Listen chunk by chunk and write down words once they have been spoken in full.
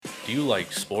Do you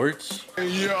like sports?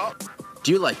 Yeah.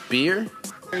 Do you like beer?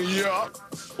 Yeah.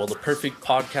 Well, the perfect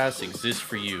podcast exists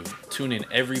for you. Tune in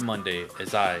every Monday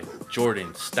as I,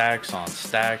 Jordan, stacks on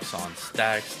stacks on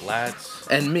stacks, lats.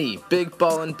 And me, Big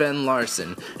Ballin' Ben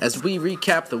Larson, as we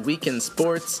recap the weekend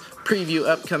sports, preview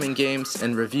upcoming games,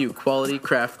 and review quality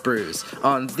craft brews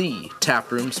on the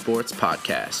Taproom Sports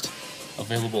Podcast.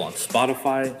 Available on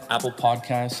Spotify, Apple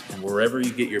Podcasts, and wherever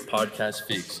you get your podcast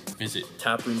fix. Visit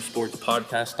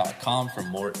taproomsportspodcast.com for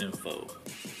more info.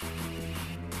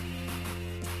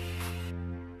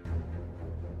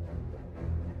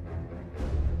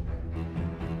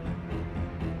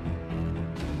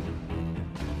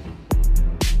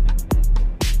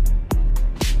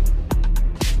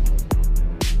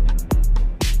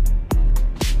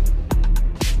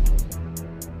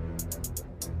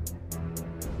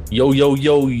 Yo, yo,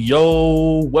 yo,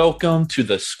 yo. Welcome to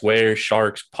the Square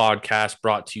Sharks podcast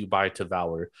brought to you by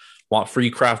Tavour. Want free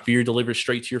craft beer delivered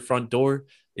straight to your front door?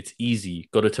 It's easy.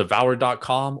 Go to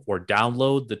Tavour.com or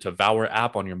download the Tavour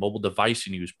app on your mobile device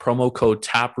and use promo code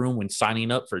TAPROOM when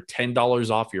signing up for $10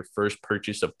 off your first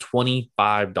purchase of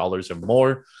 $25 or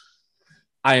more.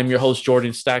 I am your host,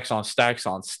 Jordan, Stacks on Stacks,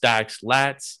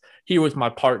 Lats, here with my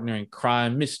partner in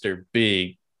crime, Mr.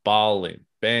 Big Ballin'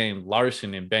 Ben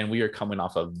Larson. And Ben, we are coming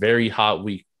off a very hot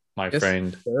week, my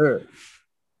friend. Sir.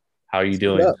 How are you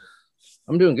doing?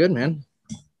 I'm doing good, man.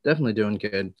 Definitely doing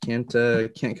good. Can't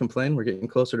complain. We're getting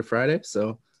closer to Friday,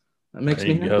 so that makes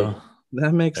me happy.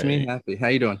 That makes me happy. How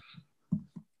you doing?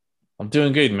 I'm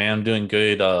doing good, man. I'm doing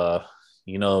good. I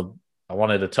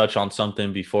wanted to touch on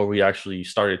something before we actually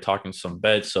started talking some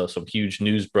bets. So some huge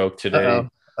news broke today.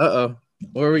 Uh-oh.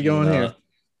 Where are we going here?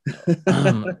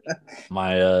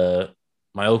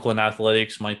 My Oakland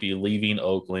Athletics might be leaving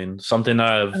Oakland. Something that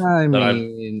I've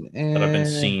been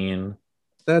seeing.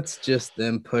 That's just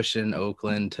them pushing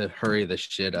Oakland to hurry the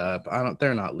shit up.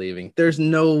 They're not leaving. There's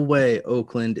no way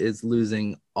Oakland is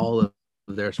losing all of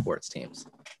their sports teams.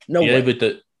 No way. Yeah,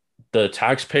 but the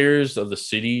taxpayers of the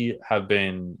city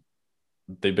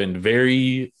they've been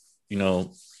very,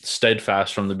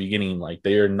 steadfast from the beginning. Like,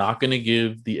 they are not going to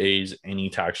give the A's any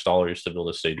tax dollars to build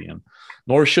a stadium,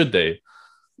 nor should they.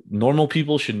 Normal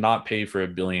people should not pay for a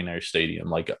billionaire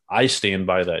stadium. Like, I stand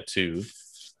by that too.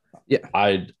 Yeah.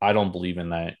 I don't believe in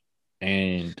that.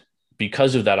 And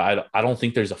because of that, I don't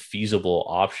think there's a feasible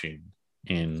option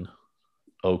in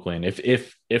Oakland.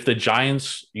 If the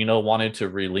Giants, wanted to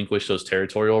relinquish those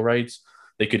territorial rights,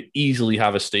 they could easily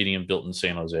have a stadium built in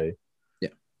San Jose. Yeah.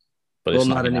 But it's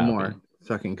not anymore. Happen.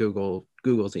 Fucking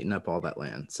Google's eating up all that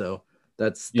land. So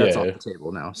that's off the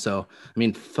table now. So, I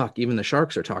mean, fuck, even the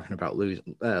Sharks are talking about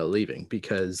leaving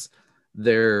because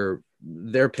they're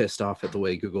pissed off at the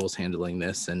way Google's handling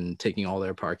this and taking all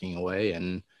their parking away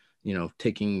and,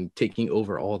 taking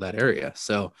over all that area.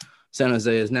 So San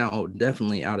Jose is now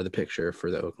definitely out of the picture for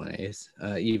the Oakland A's,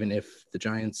 even if the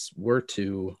Giants were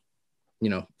to,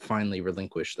 finally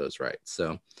relinquish those rights.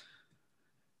 So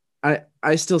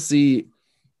I still see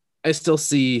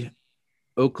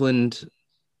Oakland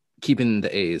keeping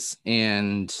the A's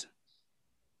and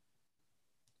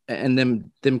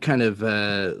them kind of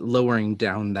lowering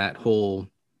down that whole,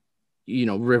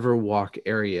 Riverwalk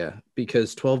area,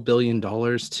 because $12 billion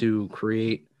to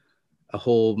create a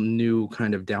whole new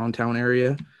kind of downtown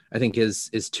area, I think is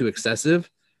too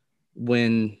excessive.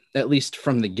 When, at least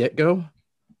from the get-go,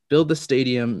 build the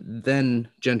stadium, then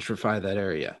gentrify that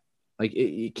area. Like,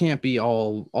 it can't be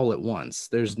all at once.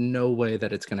 There's no way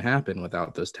that it's going to happen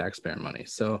without those taxpayer money.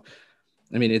 So,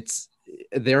 I mean,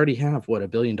 they already have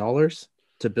 $1 billion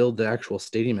to build the actual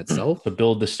stadium itself. To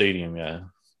build the stadium, yeah.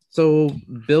 So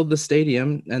build the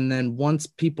stadium, and then once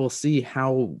people see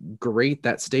how great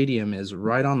that stadium is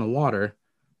right on the water,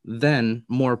 then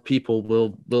more people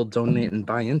will donate and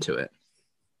buy into it.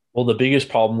 Well, the biggest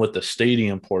problem with the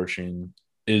stadium portion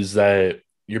is that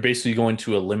you're basically going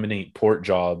to eliminate port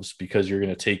jobs because you're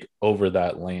going to take over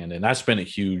that land. And that's been a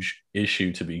huge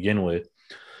issue to begin with,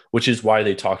 which is why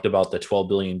they talked about the $12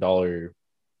 billion,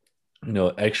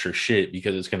 extra shit,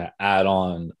 because it's going to add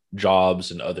on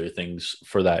jobs and other things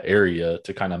for that area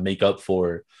to kind of make up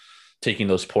for taking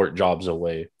those port jobs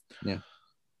away. Yeah.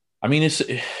 I mean,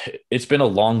 it's been a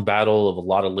long battle of a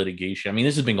lot of litigation. I mean,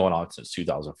 this has been going on since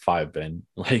 2005, Ben.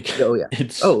 Like, oh yeah,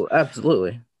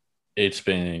 absolutely. It's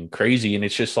been crazy. And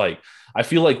it's just like, I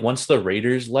feel like once the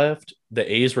Raiders left, the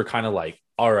A's were kind of like,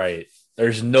 all right,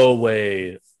 there's no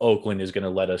way Oakland is going to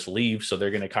let us leave. So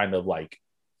they're going to kind of like,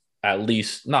 at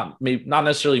least not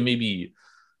necessarily maybe,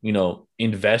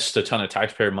 invest a ton of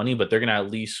taxpayer money, but they're going to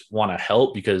at least want to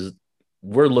help because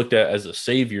we're looked at as the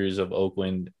saviors of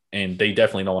Oakland, and they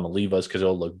definitely don't want to leave us because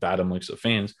it'll look bad amongst the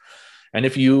fans. And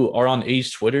if you are on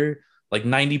A's Twitter, like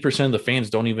 90% of the fans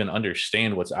don't even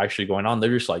understand what's actually going on.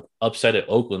 They're just like upset at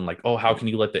Oakland, like, oh, how can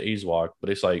you let the A's walk? But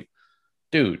it's like,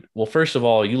 dude, well, first of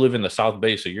all, you live in the South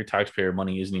Bay, so your taxpayer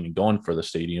money isn't even going for the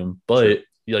stadium. True.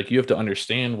 But like, you have to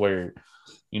understand where,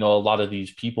 a lot of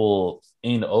these people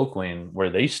in Oakland, where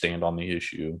they stand on the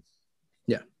issue.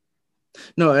 Yeah.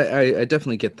 No, I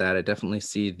definitely get that. I definitely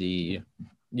see the,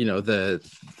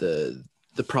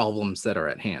 the problems that are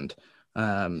at hand.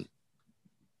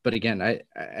 But again,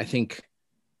 I think,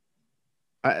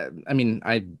 I mean,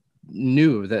 I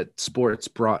knew that sports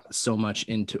brought so much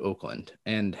into Oakland,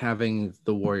 and having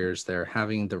the Warriors there,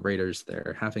 having the Raiders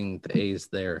there, having the A's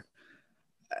there.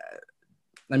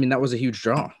 I mean, that was a huge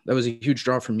draw. That was a huge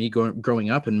draw for me growing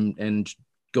up and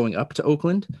going up to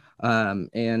Oakland.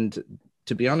 And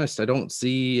to be honest, I don't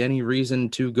see any reason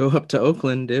to go up to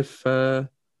Oakland if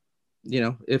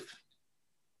if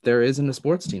there isn't a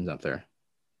sports team up there.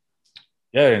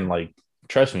 Yeah, and like,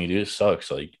 trust me, dude, it sucks.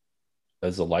 Like,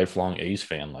 as a lifelong A's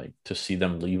fan, like, to see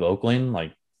them leave Oakland,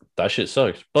 like, that shit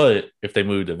sucks. But if they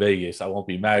move to Vegas, I won't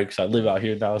be mad because I live out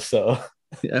here now. So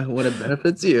Yeah, when it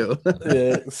benefits you.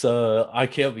 yeah, so I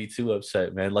can't be too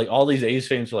upset, man. Like, all these A's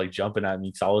fans were like jumping at me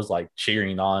because I was like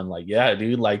cheering on, like, yeah,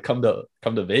 dude, like, come to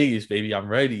Vegas, baby, I'm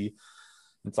ready.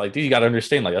 It's like, dude, you got to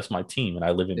understand, like, that's my team, and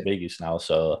I live in Yeah. Vegas now,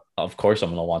 so of course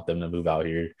I'm gonna want them to move out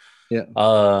here. Yeah.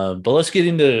 But let's get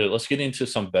into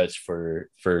some bets for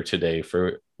today,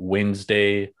 for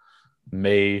Wednesday,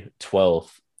 May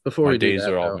 12th. Before My we do days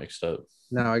that, are all though, mixed up.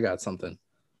 now I got something.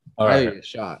 All I right. owe you a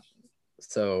shot.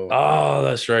 So Oh,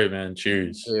 that's right, man.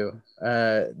 Cheers. too.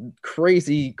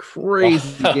 Crazy Oh,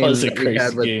 that game was a that we had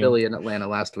crazy with game. Philly and Atlanta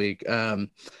last week.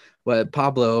 But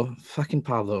fucking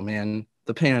Pablo, man,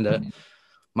 the panda,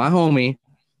 my homie,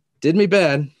 did me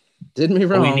bad, did me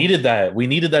But we wrong. needed that. We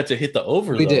needed that to hit the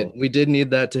over, though. We did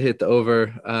need that to hit the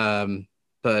over.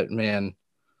 But man,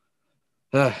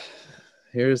 uh,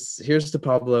 here's to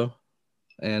Pablo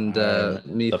and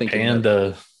me The thinking that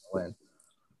Panda. win.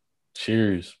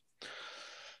 Cheers.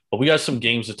 But we got some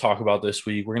games to talk about this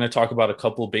week. We're going to talk about a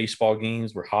couple of baseball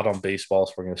games. We're hot on baseball,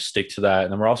 so we're going to stick to that.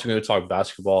 And then we're also going to talk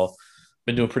basketball.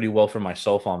 Been doing pretty well for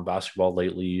myself on basketball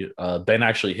lately. Ben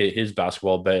actually hit his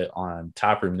basketball bet on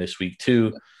Taproom this week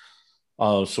too.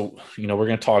 So we're going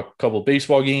to talk a couple of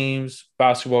baseball games,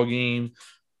 basketball game,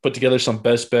 put together some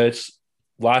best bets.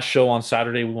 Last show on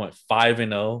Saturday, we went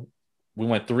 5-0. We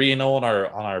went 3-0 on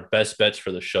our best bets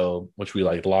for the show, which we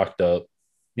like locked up.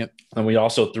 Yep. And we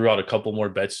also threw out a couple more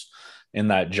bets in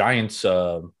that Giants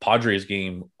Padres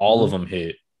game. All of them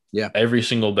hit. Yeah. Every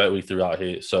single bet we threw out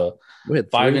hit. So We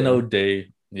had 5-0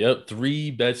 day. Yep.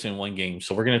 3 bets in one game.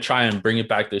 So we're going to try and bring it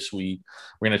back this week.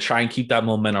 We're going to try and keep that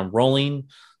momentum rolling.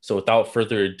 So without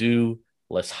further ado,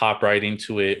 let's hop right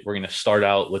into it. We're going to start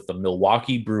out with the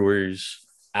Milwaukee Brewers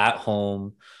at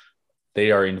home.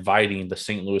 They are inviting the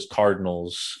St. Louis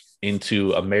Cardinals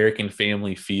into American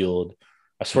Family Field.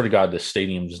 I swear to God, the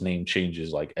stadium's name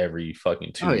changes like every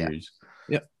fucking 2 years.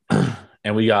 Yep.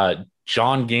 And we got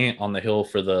John Gant on the hill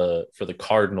for the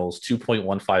Cardinals,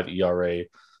 2.15 ERA,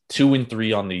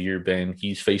 2-3 on the year, Ben.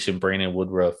 He's facing Brandon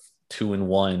Woodruff,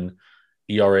 2-1,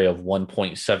 ERA of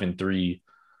 1.73.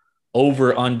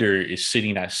 Over under is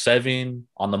sitting at 7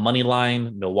 on the money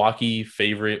line. Milwaukee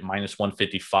favorite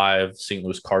 -155. St.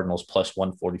 Louis Cardinals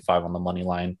 +145 on the money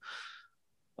line.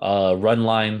 Run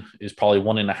line is probably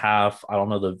 1.5. I don't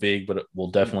know the VIG, but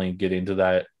we'll definitely get into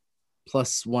that.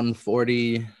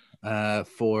 +140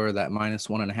 for that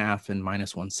 -1.5 and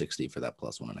 -160 for that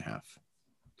 +1.5.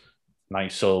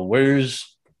 Nice. So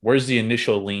where's the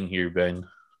initial lean here, Ben?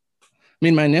 I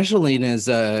mean, my initial lean is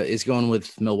going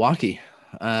with Milwaukee.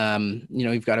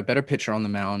 You've got a better pitcher on the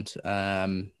mound.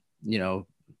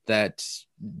 That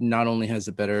not only has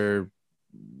a better,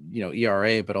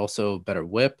 ERA, but also better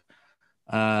WHIP.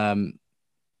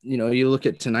 You look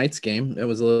at tonight's game,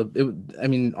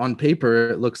 on paper,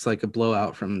 it looks like a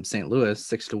blowout from St. Louis,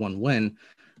 6-1 win,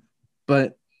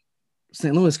 but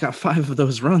St. Louis got 5 of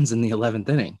those runs in the 11th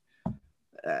inning.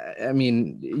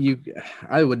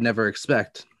 I would never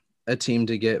expect a team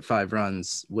to get 5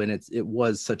 runs when it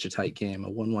was such a tight game, a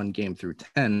 1-1 game through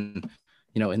 10,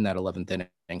 in that 11th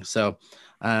inning. So,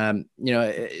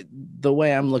 the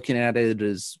way I'm looking at it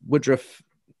is Woodruff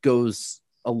goes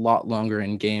a lot longer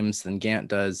in games than Gant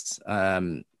does.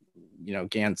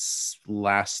 Gant's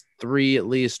last 3 at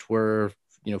least were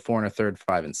 4 1/3,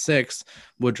 5 and 6.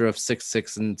 Woodruff 6,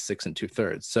 6 and 6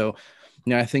 2/3. So,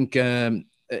 I think the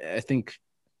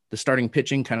starting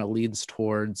pitching kind of leads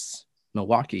towards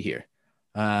Milwaukee here.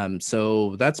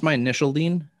 So that's my initial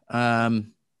lean.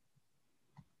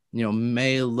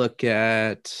 May look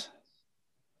at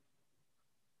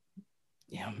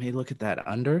Yeah, may look at that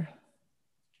under.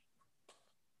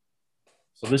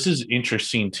 So this is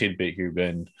interesting tidbit here,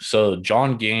 Ben. So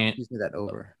John Gant. Excuse me, that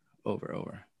over.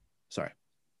 Sorry.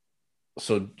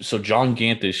 So John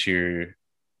Gant this year,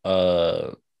 he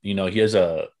has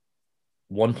a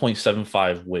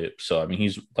 1.75 whip. So I mean,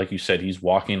 he's like you said, he's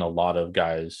walking a lot of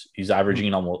guys. He's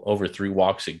averaging almost over 3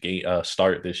 walks a game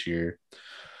start this year,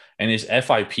 and his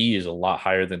FIP is a lot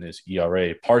higher than his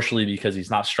ERA. Partially because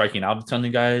he's not striking out a ton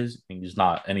of guys, and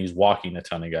he's walking a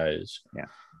ton of guys. Yeah.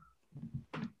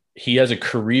 He has a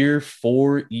career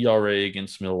 4 ERA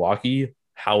against Milwaukee.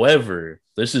 However,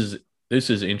 this is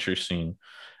interesting.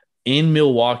 In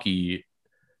Milwaukee,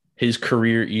 his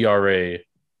career ERA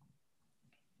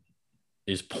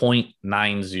is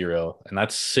 0.90, and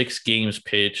that's 6 games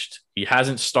pitched. He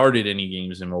hasn't started any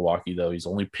games in Milwaukee, though. He's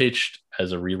only pitched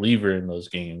as a reliever in those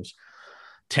games.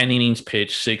 10 innings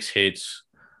pitched, 6 hits,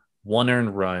 1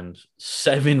 earned run,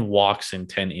 7 walks in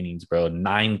 10 innings, bro.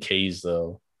 9 Ks,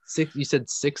 though. You said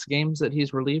 6 games that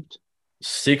he's relieved?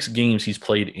 6 games he's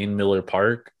played in Miller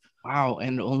Park. Wow,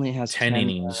 and only has 10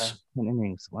 innings. 10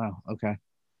 innings. Wow, okay.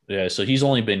 Yeah, so he's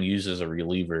only been used as a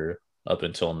reliever up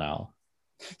until now.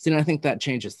 See, and I think that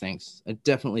changes things. I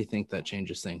definitely think that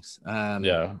changes things.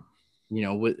 Yeah.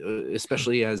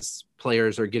 Especially as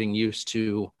players are getting used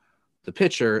to the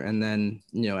pitcher, and then,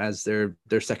 as their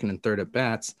second and third at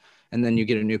bats, and then you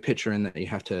get a new pitcher and that you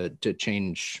have to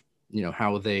change,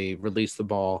 how they release the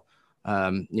ball,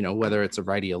 whether it's a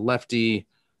righty, a lefty,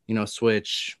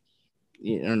 switch,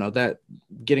 that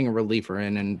getting a reliever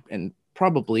in and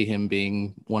probably him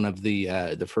being one of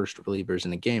the first relievers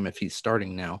in a game, if he's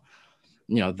starting now,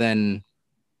 then,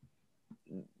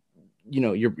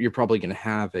 you're probably going to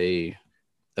have a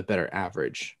better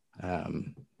average,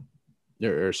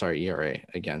 ERA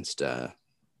against,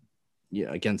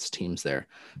 against teams there.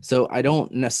 So I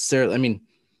don't necessarily, I mean,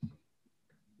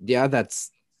 yeah,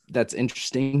 that's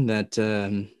interesting that,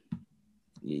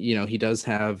 he does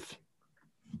have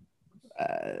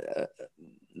a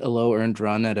low earned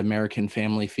run at American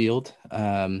Family Field.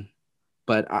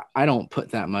 But I don't put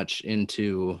that much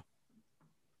into,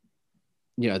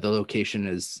 the location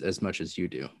as much as you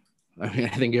do. I mean, I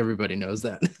think everybody knows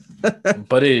that.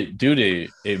 But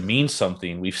it means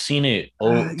something. We've seen it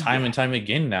time and time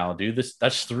again now, dude.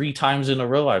 That's 3 times in a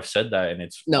row I've said that,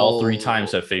 and all 3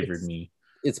 times have favored me.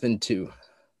 It's been 2.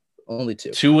 Only 2.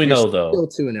 2-0 though.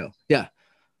 Still 2-0. Yeah.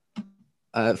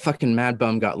 Fucking Mad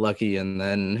Bum got lucky, and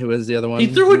then who was the other one? He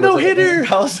threw a no-hitter.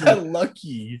 How's that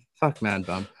lucky? Fuck Mad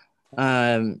Bum.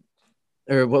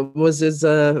 Or what was his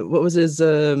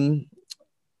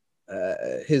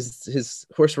his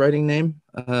horse riding name?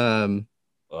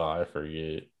 I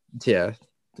forget. Yeah.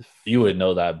 You would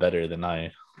know that better than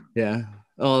I. Yeah.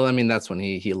 Well, I mean, that's when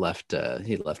he left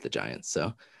the Giants.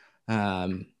 So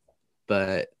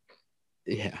but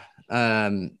yeah.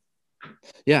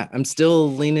 Yeah, I'm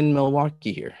still leaning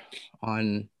Milwaukee here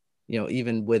on,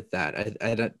 even with that.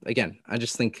 I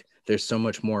just think there's so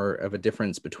much more of a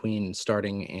difference between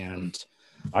starting and.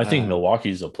 I think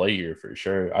Milwaukee's a play here for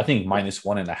sure. I think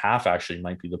 -1.5 actually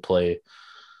might be the play.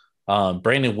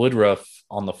 Brandon Woodruff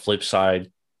on the flip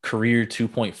side, career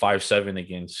 2.57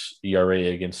 against ERA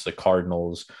against the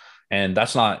Cardinals. And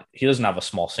he doesn't have a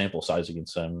small sample size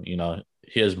against them.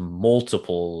 He has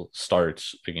multiple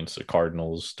starts against the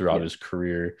Cardinals throughout his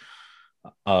career.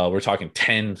 We're talking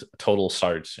 10 total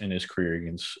starts in his career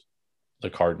against the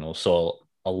Cardinals. So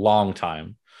a long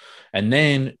time. And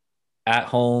then at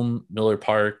home, Miller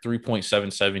Park,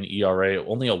 3.77 ERA,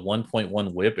 only a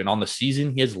 1.1 whip. And on the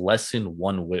season, he has less than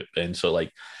 1 whip. And so,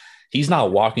 he's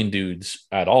not walking dudes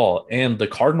at all. And the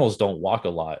Cardinals don't walk a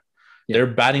lot. Yeah. Their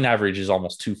batting average is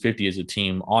almost 250 as a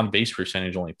team. On base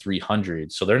percentage, only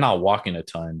 300. So they're not walking a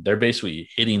ton. They're basically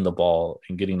hitting the ball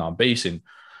and getting on base. And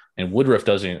Woodruff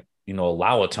doesn't,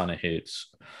 allow a ton of hits.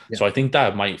 Yeah. So I think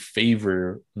that might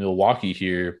favor Milwaukee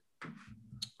here.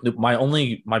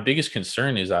 My biggest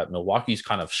concern is that Milwaukee's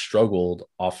kind of struggled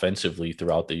offensively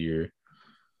throughout the year.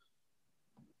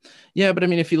 Yeah, but I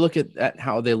mean, if you look at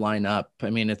how they line up, I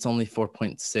mean, it's only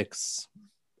 4.6.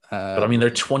 But I mean,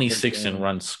 they're 26 in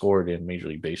runs scored in Major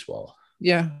League Baseball.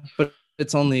 Yeah, but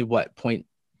it's only what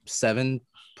 0.7,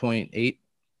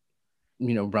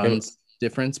 0.8, runs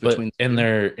difference between. But in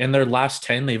their last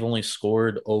 10, they've only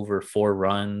scored over 4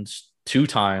 runs 2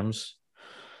 times.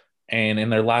 And in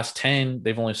their last 10,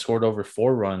 they've only scored over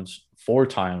 4 runs 4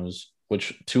 times,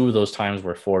 which 2 of those times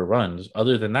were 4 runs.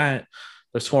 Other than that,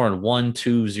 they're scoring 1,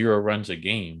 2, 0 runs a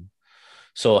game.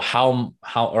 So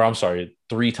I'm sorry,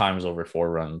 3 times over 4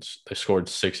 runs. They scored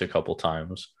 6 a couple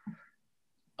times.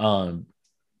 So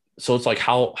it's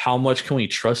how much can we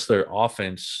trust their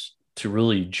offense to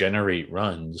really generate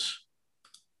runs.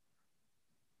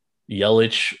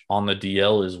 Yelich on the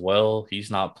DL as well.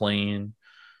 He's not playing.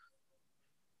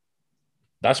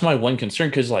 That's my one concern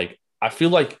because, like, I feel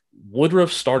like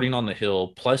Woodruff starting on the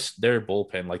hill plus their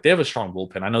bullpen, like, they have a strong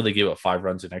bullpen. I know they gave up 5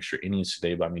 runs in extra innings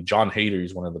today, but I mean, John Hader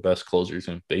is one of the best closers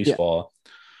in Yeah. baseball.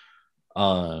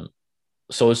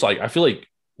 So it's like, I feel like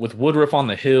with Woodruff on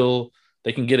the hill,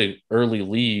 they can get an early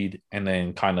lead and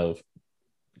then kind of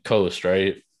coast,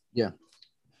 right? Yeah.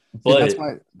 See, But that's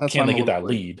why can I'm they a get little that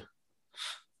worried. lead?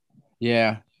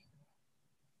 Yeah.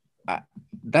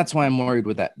 That's why I'm worried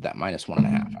with that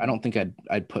 -1.5. I don't think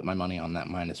I'd put my money on that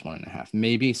 -1.5.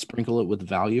 Maybe sprinkle it with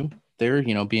value there,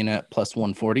 being at plus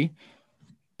 140.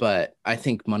 But I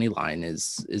think money line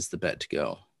is the bet to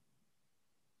go.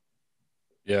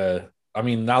 Yeah. I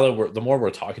mean, now that the more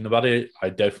we're talking about it, I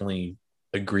definitely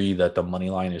agree that the money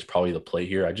line is probably the play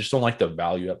here. I just don't like the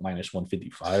value at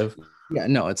 -155. Yeah,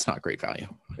 no, it's not great value.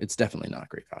 It's definitely not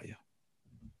great value.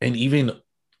 And even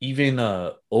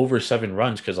over 7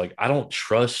 runs, because, like, I don't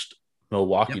trust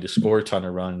Milwaukee to score a ton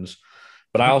of runs,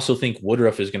 but I also think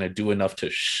Woodruff is going to do enough to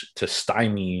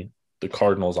stymie the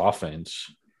Cardinals'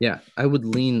 offense. Yeah, I would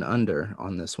lean under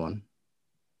on this one,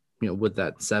 with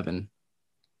that 7.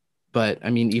 But I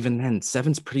mean, even then,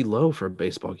 7's pretty low for a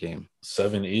baseball game.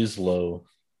 7 is low.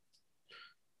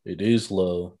 It is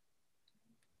low.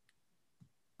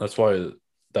 That's why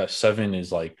that 7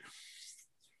 is like,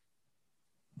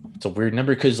 it's a weird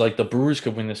number because, like, the Brewers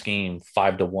could win this game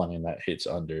 5-1 and that hits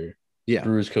under. Yeah,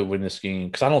 Brewers could win this game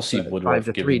because I don't see but Woodruff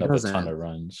 5-3 giving up a ton doesn't. of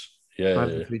runs. Yeah.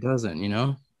 5-3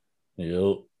 doesn't,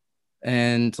 Yep.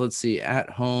 And let's see,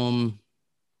 at home,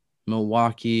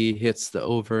 Milwaukee hits the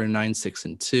over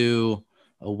 9-6-2.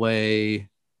 Away,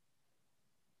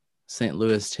 St.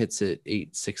 Louis hits it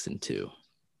 8-6-2.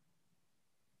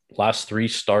 Last 3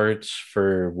 starts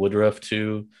for Woodruff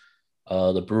too.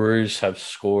 The Brewers have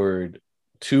scored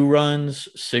 2 runs,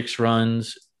 6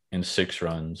 runs, and 6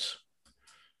 runs.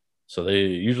 So they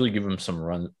usually give him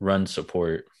some run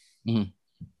support. Mm-hmm.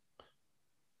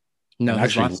 No, and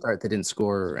his last start they didn't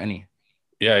score any.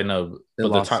 Yeah, I know.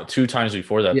 But the 2 times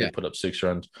before that, they put up 6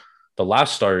 runs. The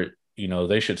last start,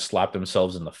 they should slap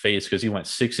themselves in the face because he went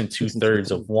 6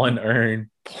 2/3 of 1 earned,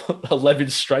 11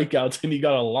 strikeouts, and he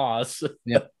got a loss.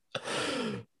 Yeah.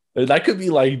 That could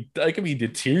be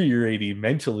deteriorating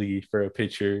mentally for a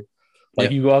pitcher.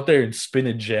 Like, you go out there and spin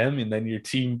a gem and then your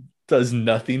team does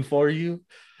nothing for you.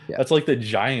 Yeah. That's like the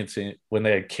Giants when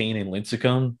they had Kane and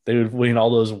Lincecum. They would win all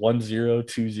those 1-0,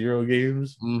 2-0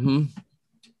 games. Mm-hmm.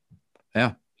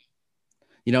 Yeah.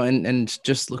 And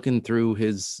just looking through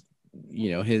his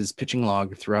pitching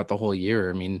log throughout the whole year,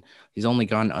 I mean, he's only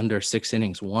gone under 6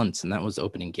 innings once, and that was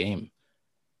opening game.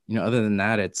 Other than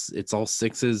that, it's all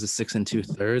 6s, a 6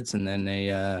 2/3, and then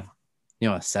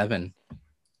a 7.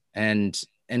 And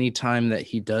anytime that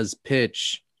he does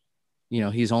pitch,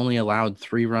 he's only allowed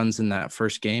 3 runs in that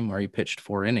first game where he pitched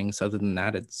 4 innings. Other than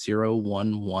that, it's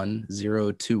 0-1-1,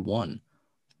 0-2-1.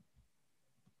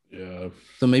 Yeah.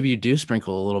 So maybe you do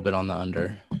sprinkle a little bit on the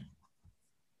under.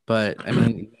 But I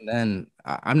mean, then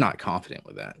I'm not confident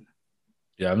with that.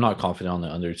 Yeah, I'm not confident on the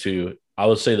under too. I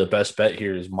would say the best bet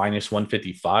here is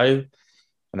 -155.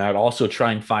 And I'd also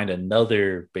try and find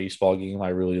another baseball game I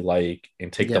really like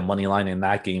and take the money line in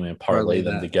that game and parlay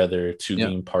them together,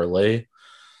 2-game parlay.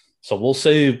 So we'll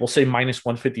say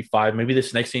 -155. Maybe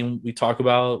this next game we talk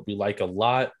about, we like a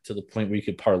lot to the point we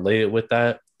could parlay it with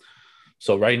that.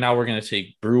 So right now we're going to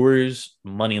take Brewers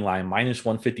money line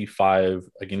 -155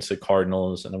 against the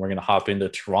Cardinals. And then we're going to hop into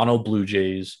Toronto Blue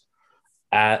Jays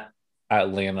at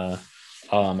Atlanta.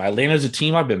 Atlanta's a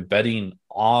team I've been betting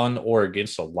on or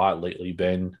against a lot lately,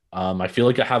 Ben. I feel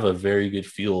like I have a very good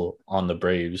feel on the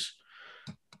Braves.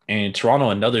 And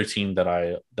Toronto, another team that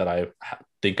I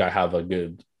think I have a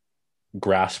good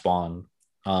grasp on.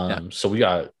 So we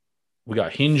got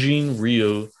Hyun-Jin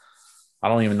Ryu. I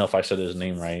don't even know if I said his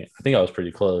name right. I think I was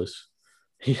pretty close.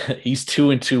 He's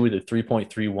 2-2 with a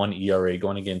 3.31 ERA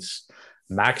going against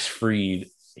Max Fried.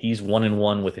 He's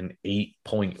 1-1 with an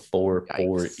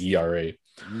 8.44 ERA.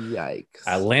 Yikes.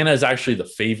 Atlanta is actually the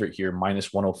favorite here,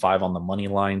 -105 on the money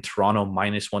line. Toronto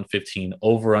 -115.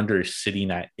 Over under is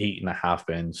sitting at 8.5,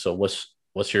 Ben. So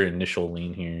what's your initial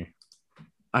lean here?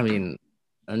 I mean,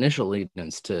 initial lean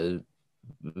is to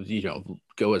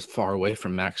go as far away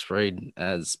from Max Fried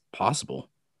as possible.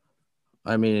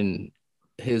 I mean,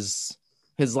 his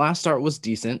last start was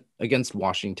decent against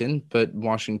Washington, but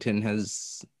Washington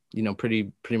has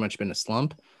pretty much been a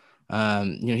slump.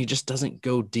 He just doesn't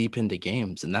go deep into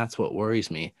games, and that's what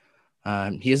worries me.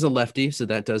 He is a lefty, so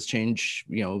that does change,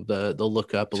 the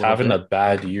look up a little bit. Having a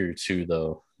bad year too,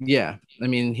 though. Yeah, I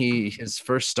mean, his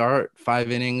first start,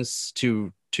 5 innings,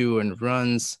 two earned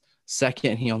runs.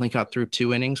 Second, he only got through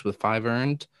 2 innings with 5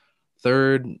 earned.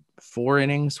 Third, 4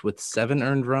 innings with 7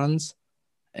 earned runs,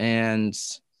 and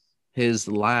his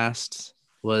last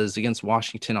was against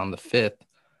Washington on the 5th.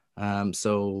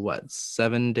 So what,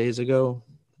 7 days ago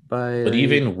But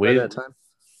by that time?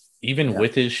 even Yeah.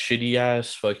 with his shitty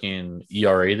ass fucking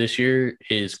ERA this year,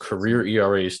 his career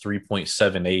ERA is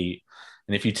 3.78.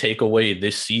 And if you take away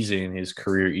this season, his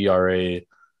career ERA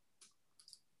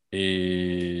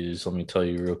is, let me tell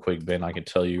you real quick, Ben. I can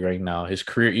tell you right now. His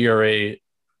career ERA,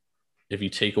 if you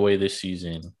take away this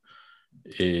season,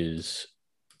 is,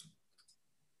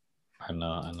 I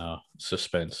know.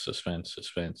 Suspense.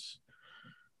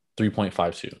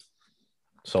 3.52.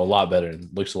 So a lot better.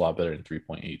 Looks a lot better than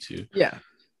 3.82. Yeah.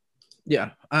 Yeah.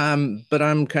 But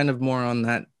I'm kind of more on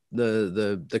that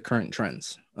the current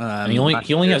trends. And he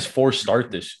only has 4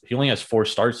 starts this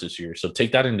year. So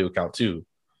take that into account too.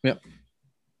 Yep.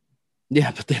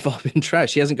 Yeah, but they've all been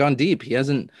trash. He hasn't gone deep. He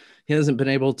hasn't been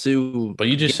able to But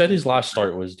you just said his last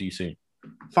start was decent.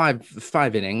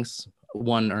 five innings,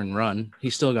 1 earned run. He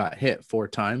still got hit 4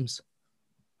 times.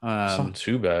 It's not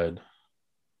too bad.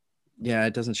 Yeah,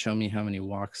 it doesn't show me how many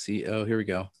walks he. Oh, here we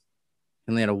go.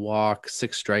 Only had a walk,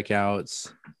 6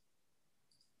 strikeouts.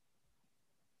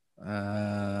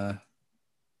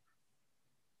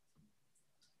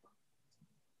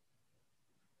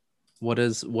 What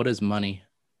is money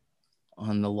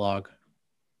on the log?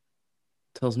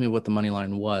 Tells me what the money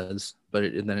line was, but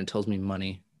then it tells me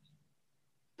money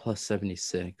plus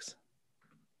 76.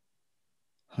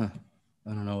 Huh. I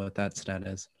don't know what that stat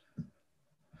is.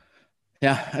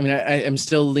 Yeah, I mean, I'm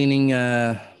still leaning,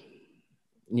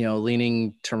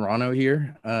 leaning Toronto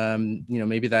here.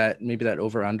 Maybe that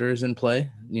over under is in play.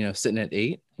 Sitting at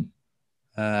 8.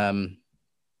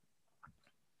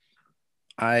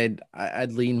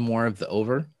 I'd lean more of the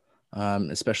over,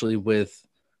 especially with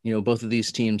both of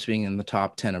these teams being in the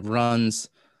top 10 of runs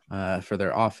for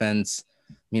their offense.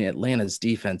 I mean, Atlanta's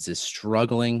defense is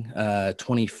struggling,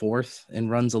 24th in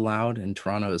runs allowed, and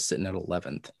Toronto is sitting at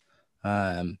 11th.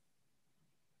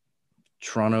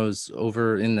 Toronto's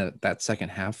over in that second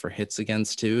half for hits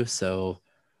against too. So,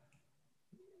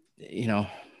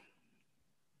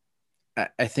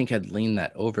 I think I'd lean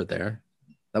that over there.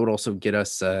 That would also get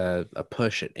us a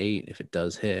push at 8 if it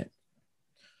does hit.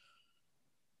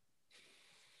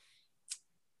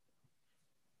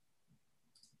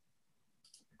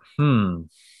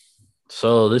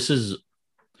 So this is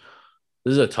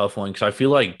a tough one because I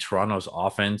feel like Toronto's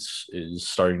offense is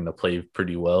starting to play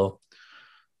pretty well.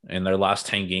 In their last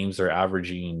 10 games, they're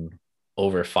averaging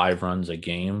over 5 runs a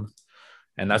game.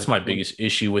 And that's my biggest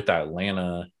issue with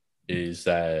Atlanta is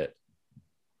that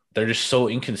they're just so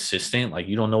inconsistent. Like,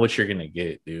 you don't know what you're going to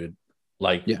get, dude.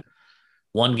 Like, yeah.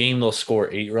 One game they'll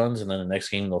score 8 runs, and then the next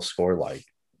game they'll score like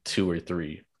 2 or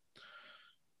 3.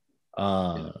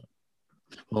 Well,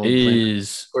 is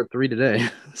scored 3 today.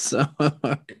 So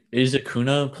is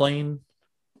Acuna playing?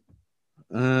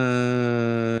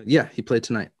 Yeah, he played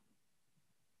tonight.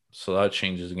 So that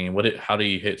changes the game. How did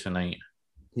he hit tonight?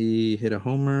 He hit a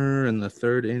homer in the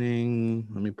 3rd inning.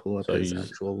 Let me pull up his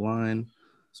actual line.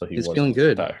 So he's feeling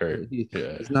good. That hurt.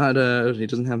 He's not. He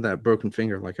doesn't have that broken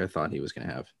finger like I thought he was going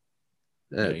to have.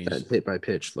 That hit by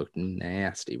pitch looked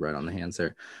nasty right on the hands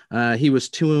there. He was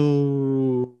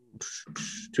 2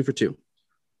 for 2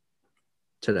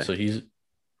 today. So he's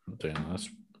that's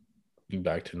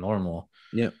back to normal.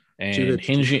 Yep. And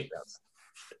Hyun-Jin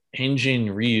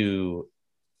Ryu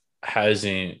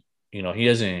hasn't.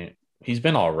 He's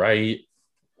been all right.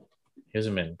 He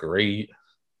hasn't been great.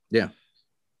 Yeah.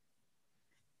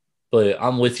 But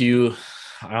I'm with you.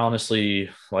 I honestly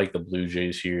like the Blue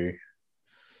Jays here.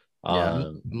 Yeah,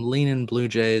 I'm leaning Blue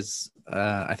Jays.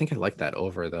 I think I like that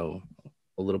over, though,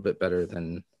 a little bit better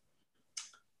than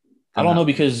I don't know,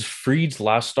 because Fried's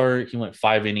last start, he went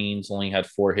 5 innings, only had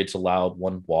 4 hits allowed,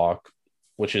 1 walk,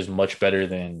 which is much better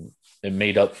than it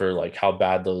made up for like how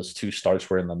bad those 2 starts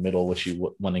were in the middle, which he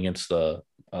went against the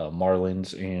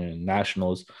Marlins and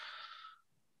Nationals.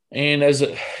 And as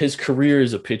his career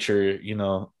as a pitcher, you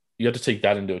have to take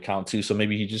that into account too. So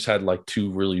maybe he just had like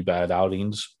 2 really bad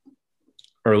outings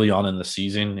early on in the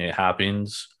season. It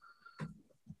happens.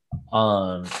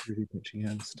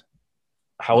 Against?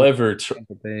 However,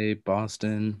 Tampa Bay,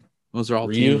 Boston, those are all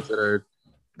teams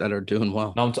that are doing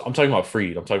well. No, I'm talking about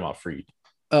Fried.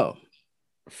 Oh,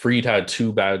 Fried had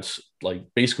 2 bad, like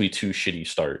basically 2 shitty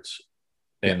starts,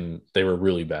 and they were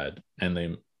really bad.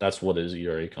 And that's what his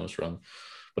ERA comes from.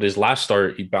 But his last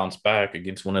start, he bounced back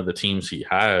against one of the teams he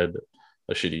had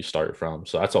a shitty start from.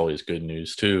 So that's always good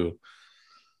news too.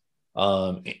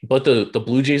 But the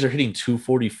Blue Jays are hitting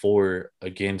 244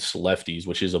 against lefties,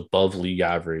 which is above league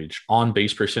average. On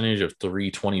base percentage of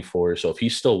 324. So if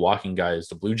he's still walking guys,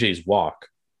 the Blue Jays walk.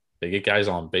 They get guys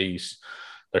on base.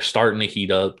 They're starting to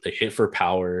heat up. They hit for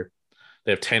power.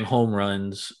 They have 10 home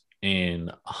runs in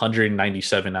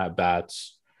 197 at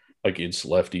bats against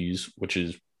lefties, which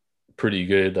is pretty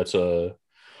good. It's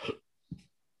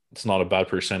not a bad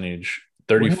percentage.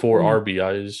 What 34 happened,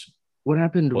 RBIs. what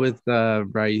happened What with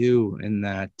Ryu in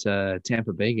that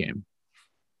Tampa Bay game?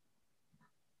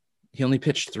 He only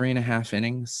pitched 3.5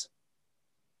 innings.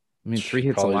 I mean, three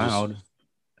hits probably just allowed,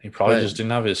 he probably but just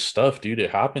didn't have his stuff, dude.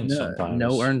 It happens no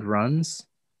sometimes. earned runs.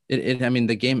 I mean,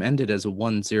 the game ended as a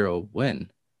 1-0 win.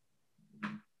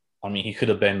 I mean, he could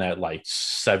have been at like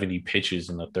 70 pitches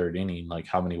in the third inning. Like,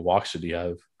 how many walks did he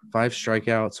have? 5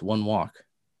 strikeouts, 1 walk.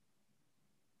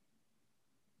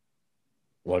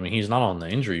 Well, I mean, he's not on the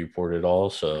injury report at all.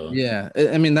 So Yeah,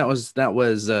 I mean that was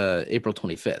April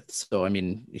 25th. So I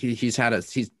mean he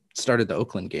started the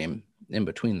Oakland game in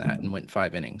between that and went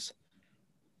 5 innings.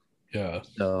 yeah.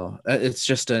 So it's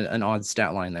just an odd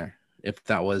stat line there. If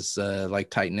that was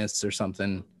like tightness or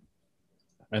something.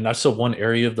 And that's the one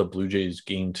area of the Blue Jays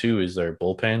game too, is their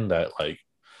bullpen that like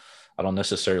I don't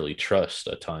necessarily trust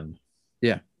a ton.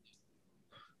 Yeah.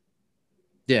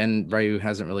 Yeah, and Ryu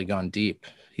hasn't really gone deep.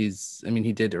 I mean,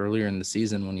 he did earlier in the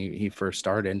season when he first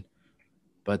started,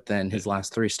 but then his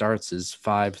last 3 starts is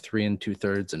 5, 3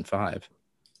 2/3, and 5.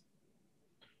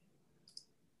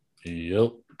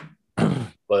 Yep.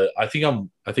 But I think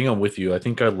I'm with you. I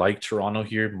think I like Toronto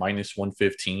here minus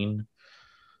 115.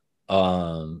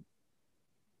 Um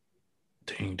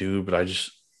dang dude, but I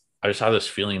just have this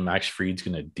feeling Max Fried's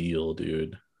gonna deal,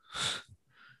 dude.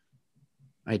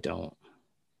 I don't.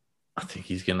 I think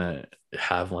he's gonna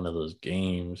have one of those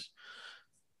games.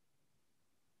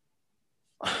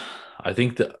 I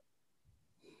think that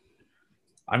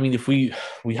I mean if we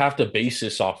have to base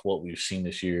this off what we've seen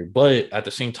this year, but at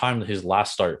the same time, his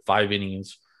last start, 5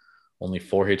 innings, only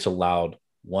 4 hits allowed,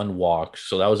 1 walk.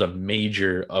 So that was a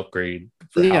major upgrade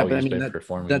for Yeah, how but I he's mean been that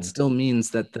performing. still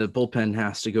means that the bullpen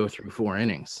has to go through 4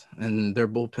 innings, and their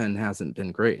bullpen hasn't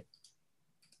been great.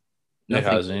 It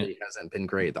Nothing hasn't. really hasn't been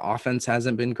great. The offense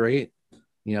hasn't been great.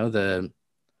 You know,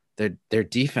 their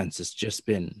defense has just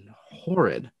been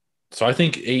horrid. So I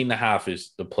think 8.5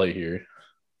 is the play here.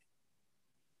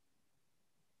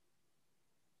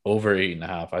 Over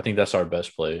 8.5. I think that's our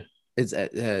best play. It's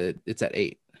at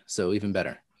 8, so even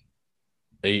better.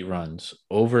 8 runs.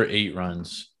 Over 8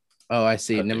 runs. Oh, I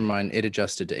see. I Never think, mind. It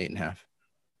adjusted to 8.5.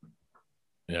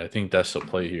 yeah, I think that's the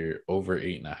play here. Over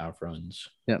 8.5 runs.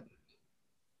 Yep.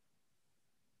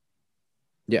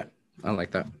 Yeah, I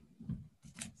like that.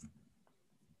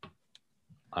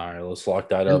 All right, let's lock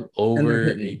that And, up. and they're Over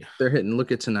hitting. eight. They're hitting.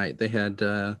 Look at tonight. They had,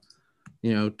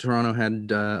 Toronto had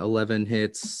 11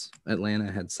 hits. Atlanta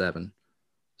had 7.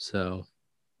 So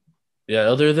Yeah,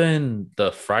 other than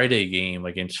the Friday game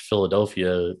against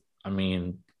Philadelphia, I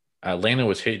mean, Atlanta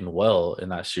was hitting well in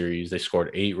that series. They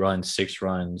scored 8 runs, 6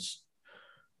 runs.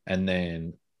 And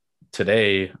then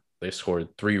today they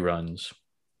scored 3 runs.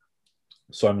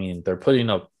 So, I mean, they're putting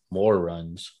up more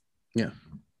runs. yeah,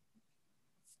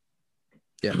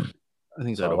 I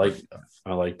think So that over.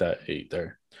 I like that 8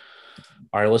 there.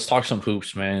 All right, let's talk some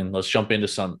hoops, man. Let's jump into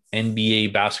some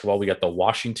NBA basketball. We got the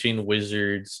Washington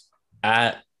Wizards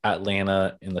at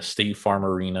Atlanta in the State Farm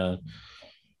Arena.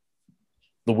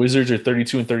 The Wizards are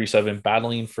 32 and 37,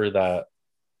 battling for that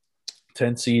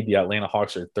 10 seed. The Atlanta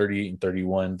Hawks are 38 and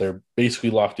 31. They're basically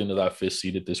locked into that 5th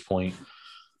seed at this point.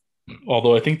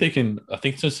 Although I think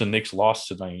since the Knicks lost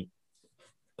tonight,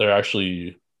 they're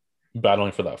actually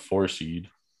battling for that 4 seed.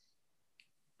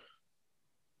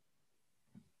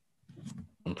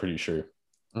 I'm pretty sure.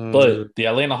 But the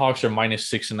Atlanta Hawks are minus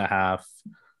 6.5.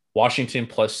 Washington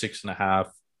plus 6.5.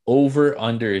 Over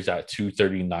under is at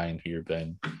 239 here,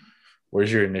 Ben.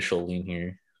 Where's your initial lean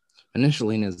here? Initial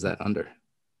lean is that under.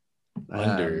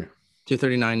 Under.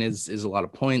 239 is a lot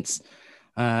of points.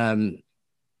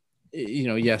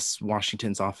 Yes,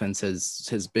 Washington's offense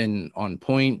has been on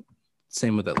point.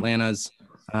 Same with Atlanta's.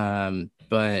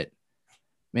 But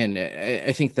man,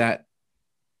 I think that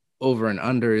over and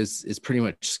under is pretty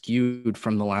much skewed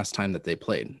from the last time that they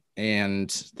played, and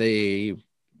they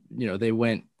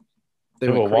went.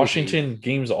 Well, Washington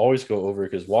games always go over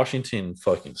because Washington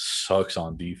fucking sucks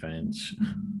on defense.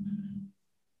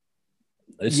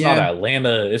 It's not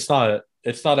Atlanta. It's not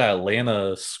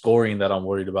Atlanta scoring that I'm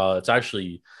worried about. It's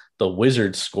actually the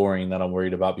Wizards scoring that I'm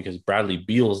worried about because Bradley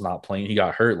Beal's not playing. He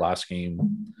got hurt last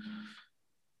game.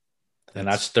 And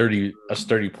that's 30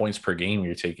 points per game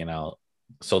you're taking out.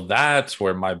 So that's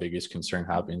where my biggest concern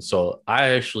happens. So I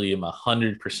actually am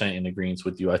 100% in agreement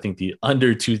with you. I think the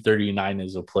under 239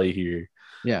 is a play here.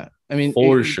 Yeah. I mean,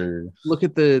 for sure. Look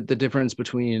at the difference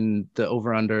between the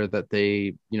over under that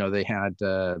they had,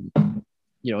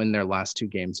 in their last two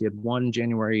games. You had one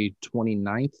January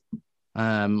 29th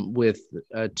with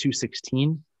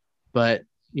 216, but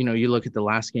you look at the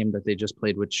last game that they just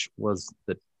played, which was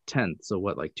the 10th. So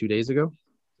what, like 2 days ago?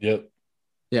 Yep.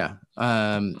 Yeah.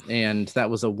 And that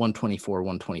was a 124,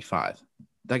 125.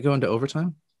 That go into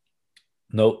overtime?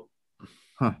 Nope.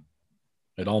 Huh.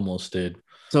 It almost did.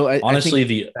 So honestly,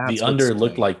 the under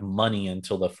looked like money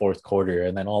until the fourth quarter,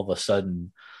 and then all of a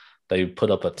sudden they put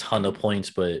up a ton of points,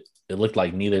 but it looked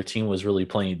like neither team was really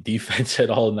playing defense at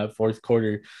all in that fourth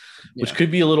quarter, which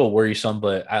could be a little worrisome.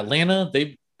 But Atlanta,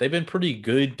 they've been pretty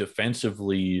good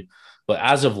defensively, but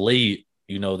as of late,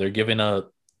 they're giving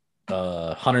up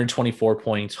 124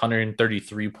 points,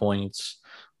 133 points,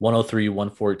 103,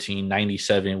 114,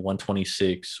 97,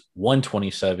 126,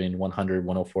 127, 100,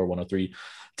 104, 103.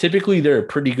 Typically, they're a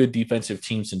pretty good defensive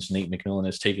team since Nate McMillan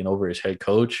has taken over as head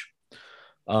coach.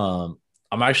 I'm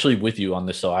actually with you on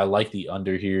this, though. I like the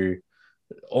under here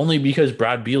only because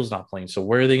Brad Beal's not playing. So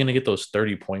where are they going to get those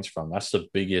 30 points from? That's the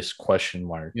biggest question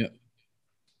mark. Yeah.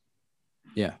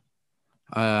 Yeah.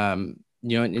 And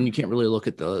you can't really look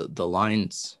at the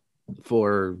lines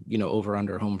for, over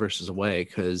under home versus away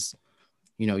because,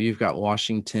 you've got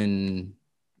Washington.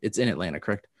 It's in Atlanta,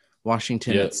 correct?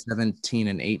 Washington at 17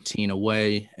 and 18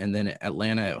 away, and then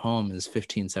Atlanta at home is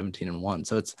 15, 17 and 1.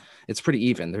 So it's pretty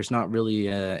even. There's not really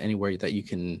anywhere that you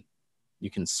can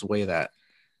sway that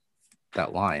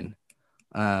line.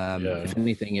 If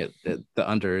anything, the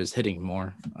under is hitting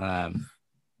more.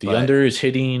 The under is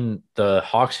hitting. The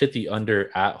Hawks hit the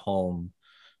under at home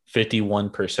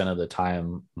 51% of the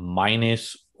time,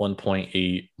 minus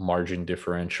 1.8 margin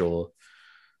differential.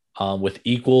 With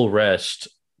equal rest,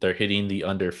 they're hitting the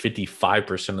under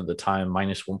 55% of the time,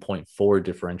 minus 1.4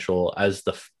 differential. As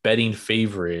the betting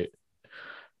favorite,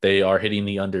 they are hitting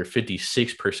the under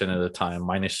 56% of the time,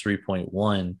 minus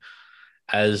 3.1.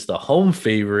 As the home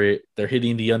favorite, they're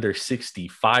hitting the under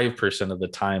 65% of the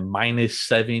time, minus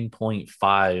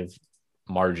 7.5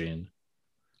 margin.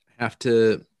 I have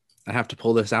to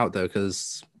pull this out, though,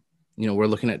 because, we're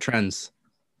looking at trends.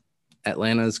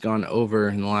 Atlanta's gone over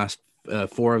in the last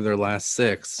 4 of their last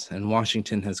 6, and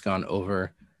Washington has gone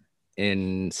over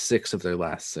in 6 of their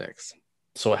last 6.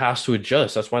 So it has to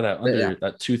adjust. That's why that under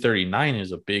that 239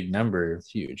 is a big number.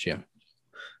 It's huge, yeah.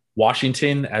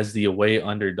 Washington as the away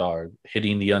underdog,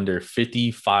 hitting the under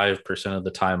 55% of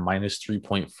the time, minus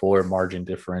 3.4 margin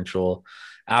differential.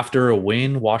 After a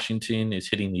win, Washington is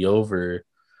hitting the over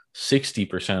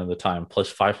 60% of the time,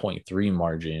 plus 5.3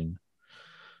 margin.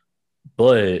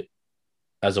 But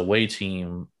as a away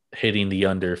team, hitting the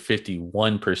under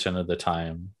 51% of the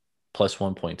time, plus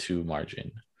 1.2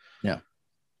 margin. Yeah.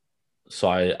 So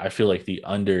I feel like the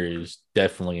under is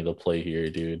definitely the play here,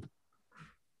 dude.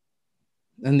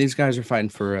 And these guys are fighting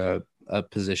for a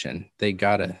position. They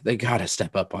gotta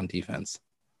step up on defense.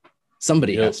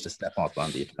 Somebody has to step up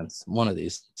on defense. One of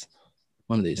these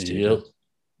two. Yep.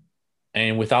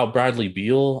 And without Bradley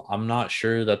Beal, I'm not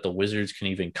sure that the Wizards can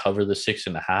even cover the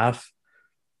 6.5.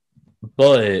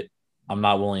 But I'm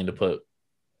not willing to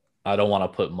I don't want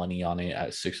to put money on it at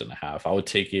 6.5. I would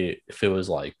take it if it was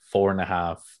like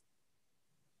 4.5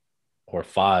 or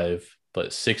 5, but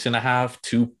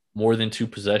 6.5, more than 2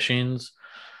 possessions.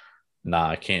 Nah,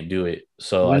 I can't do it.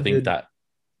 So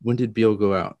when did Beal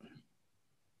go out?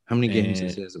 How many games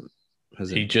has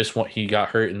it? He got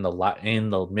hurt in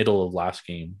the middle of last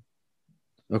game.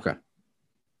 Okay.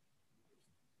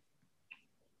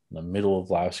 The middle of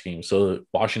last game. So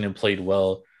Washington played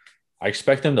well. I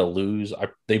expect them to lose.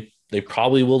 They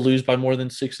probably will lose by more than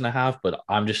 6.5, but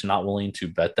I'm just not willing to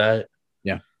bet that.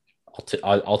 Yeah.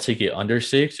 I'll take it under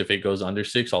 6. If it goes under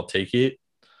 6, I'll take it.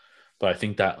 But I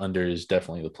think that under is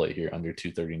definitely the play here, under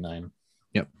 239.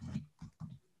 Yep.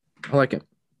 I like it.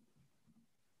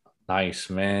 Nice,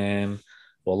 man.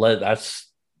 Well,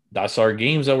 that's our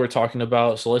games that we're talking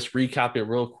about. So let's recap it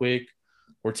real quick.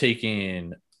 We're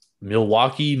taking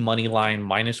Milwaukee money line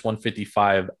minus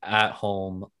 155 at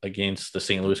home against the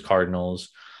St. Louis Cardinals.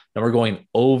 Then we're going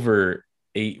over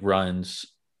 8 runs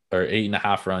or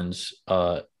 8.5 runs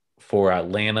for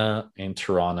Atlanta and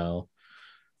Toronto.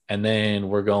 And then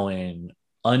we're going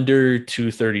under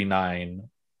 239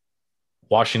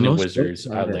 Washington Wizards,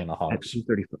 Atlanta Hawks.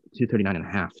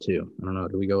 239.5 too. I don't know.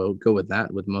 Do we go with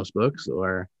that with most books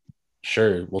or?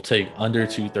 Sure. We'll take under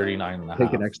 239.5.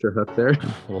 Take an extra hook there.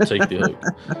 We'll take the hook.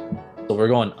 So we're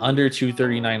going under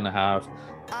 239.5.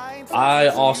 I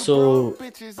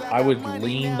would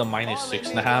lean the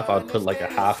 -6.5. I would put like a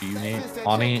half unit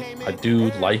on it. I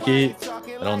do like it.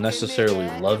 I don't necessarily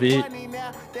love it,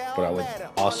 but I would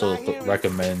also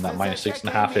recommend that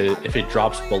 -6.5. If it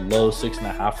drops below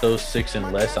 6.5, though, 6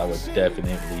 and less, I would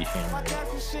definitely hammer it.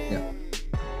 Yeah.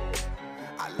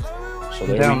 So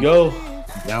there we go.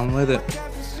 Down with it.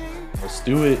 Let's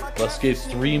do it. Let's get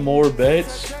 3 more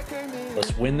bets.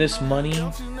 Let's win this money.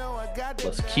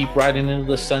 Let's keep riding into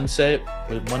the sunset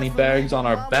with money bags on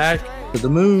our back. To the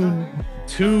moon.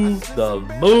 To the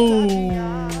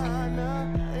moon.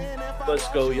 Let's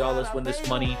go, y'all. Let's win this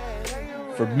money.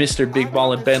 For Mr. Big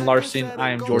Ball and Ben Larson, I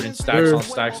am Jordan Stacks on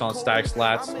Stacks on Stacks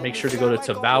Lats. Make sure to go to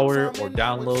Tavour or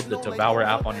download the Tavour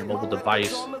app on your mobile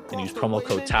device and use promo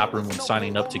code TAPROOM when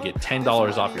signing up to get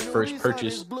 $10 off your first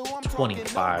purchase,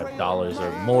 $25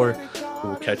 or more. We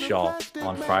will catch y'all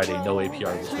on Friday. No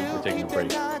APR this week. We're taking a break.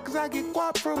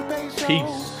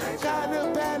 Peace.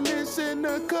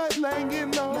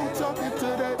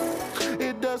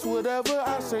 It does whatever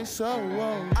I say so.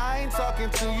 I ain't talking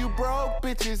to you broke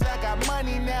bitches. I got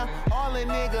money now. All a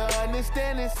nigga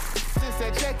understand is since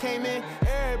that check came in,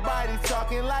 everybody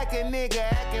talking like a nigga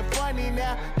acting funny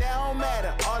now. That don't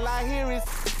matter. All I hear is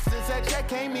since that check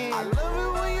came in. I love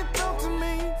it when you talk to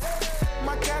me.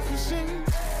 My cash machine.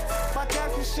 My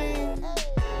cash machine.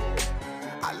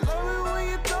 I love it when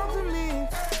you talk to me.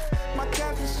 My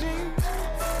cash machine.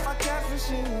 My cash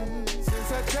machine. Since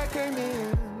that check came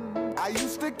in. I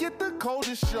used to get the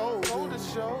coldest show,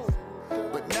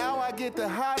 but now I get the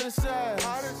hottest side.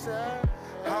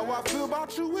 How I feel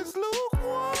about you is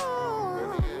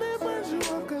lukewarm. It burns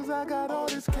you up cause I got all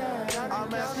this cash.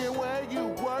 I'm asking where you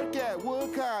work at,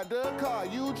 what kind of car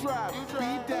you drive.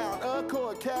 Beat down a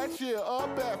court cashier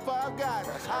up at Five Guys.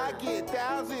 I get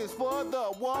thousands for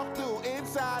the walkthrough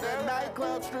inside a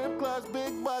nightclub, strip clubs,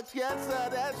 big bucks. Yes sir,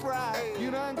 that's right.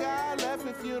 You done got left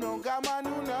if you don't got my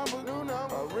new number.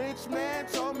 A rich man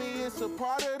told me it's a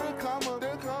part of the come up.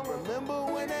 Remember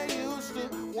when they used to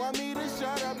want me to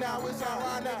shut up? Now it's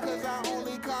ironic cause I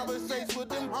only conversate with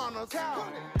them hunters.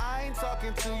 I ain't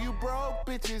talking to you broke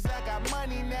bitches. I got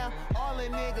money now. All a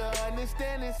nigga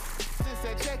understand is since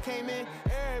that check came in,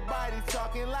 everybody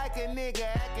talking like a nigga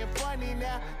acting funny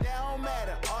now. That don't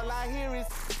matter. All I hear is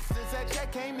since that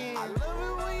check came in. I love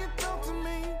it when you talk to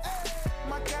me.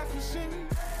 My cash machine.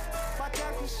 My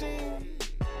cash machine.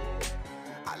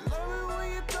 I love it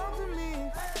when you talk to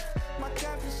me. My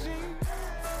cash machine.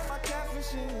 My cash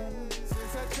machine.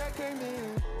 Since that check came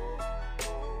in.